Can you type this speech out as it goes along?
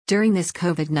During this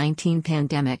COVID-19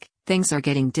 pandemic, things are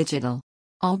getting digital.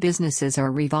 All businesses are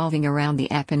revolving around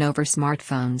the app and over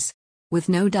smartphones. With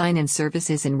no dine-in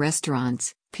services in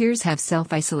restaurants, peers have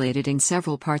self-isolated in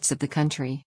several parts of the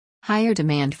country. Higher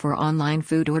demand for online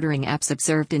food ordering apps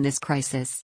observed in this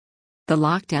crisis. The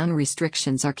lockdown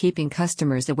restrictions are keeping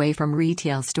customers away from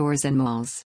retail stores and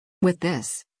malls. With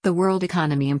this, the world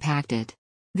economy impacted.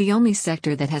 The only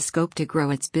sector that has scope to grow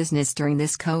its business during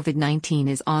this COVID-19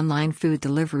 is online food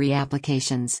delivery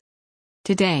applications.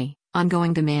 Today,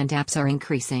 ongoing demand apps are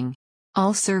increasing.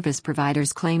 All service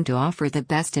providers claim to offer the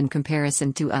best in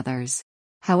comparison to others.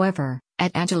 However,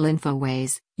 at Agile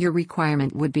InfoWays, your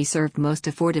requirement would be served most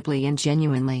affordably and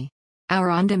genuinely. Our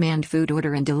on-demand food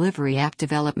order and delivery app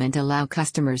development allow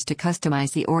customers to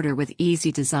customize the order with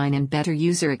easy design and better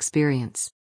user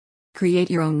experience. Create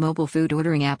your own mobile food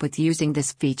ordering app with using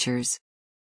these features: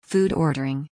 food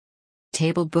ordering,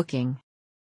 table booking,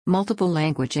 multiple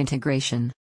language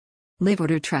integration, live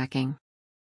order tracking,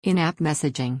 in-app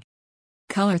messaging,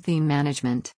 color theme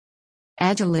management.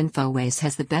 Agile InfoWays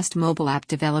has the best mobile app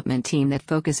development team that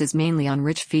focuses mainly on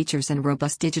rich features and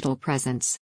robust digital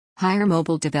presence. Hire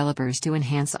mobile developers to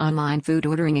enhance online food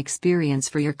ordering experience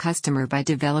for your customer by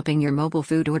developing your mobile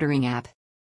food ordering app.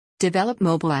 Develop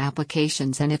mobile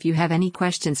applications, and if you have any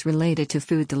questions related to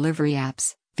food delivery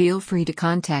apps, feel free to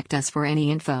contact us for any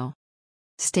info.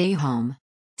 Stay home.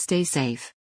 Stay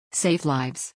safe. Save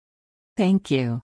lives. Thank you.